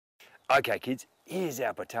Okay kids, here's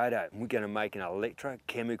our potato. We're going to make an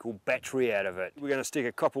electrochemical battery out of it. We're going to stick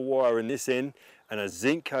a copper wire in this end and a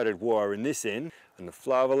zinc coated wire in this end, and the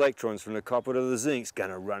flow of electrons from the copper to the zinc is going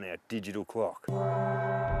to run our digital clock.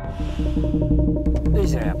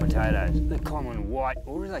 These are our potatoes, the common white,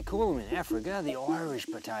 or as they call them in Africa, the Irish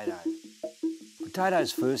potato.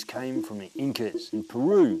 Potatoes first came from the Incas in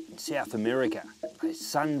Peru, in South America. They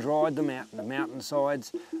sun-dried them out in the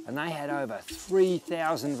mountainsides, and they had over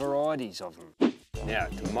 3,000 varieties of them. Now,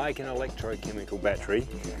 to make an electrochemical battery,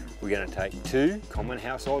 we're going to take 2 common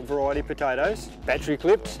household variety potatoes, battery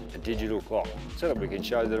clips, a digital clock, so that we can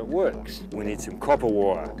show that it works. We need some copper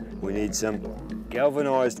wire, we need some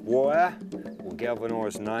galvanised wire or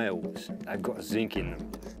galvanised nails. They've got zinc in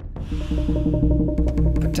them.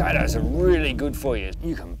 Potatoes are really good for you.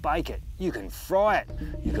 You can bake it, you can fry it,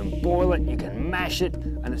 you can boil it, you can mash it,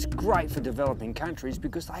 and it's great for developing countries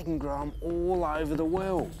because they can grow them all over the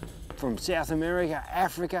world. From South America,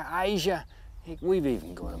 Africa, Asia, heck, we've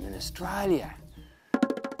even got them in Australia.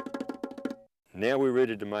 Now we're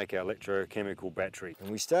ready to make our electrochemical battery. And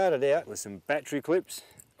we started out with some battery clips,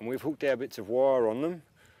 and we've hooked our bits of wire on them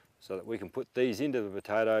so that we can put these into the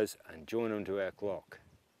potatoes and join them to our clock.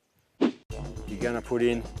 You're going to put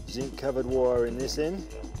in zinc covered wire in this end.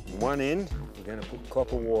 One end, we're going to put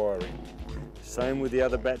copper wire in. Same with the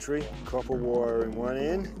other battery, copper wire in one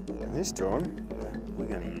end. And this time, we're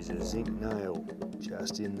going to use a zinc nail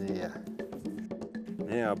just in there.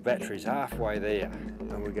 Now our battery's halfway there.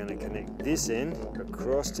 And we're going to connect this end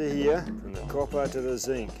across to here, from the copper to the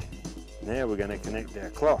zinc. Now we're going to connect our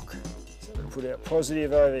clock. So we put our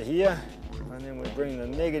positive over here, and then we bring the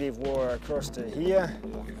negative wire across to here.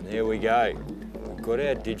 And there we go. We've got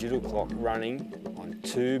our digital clock running on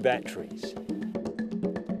 2 batteries.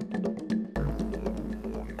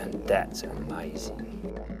 And that's amazing.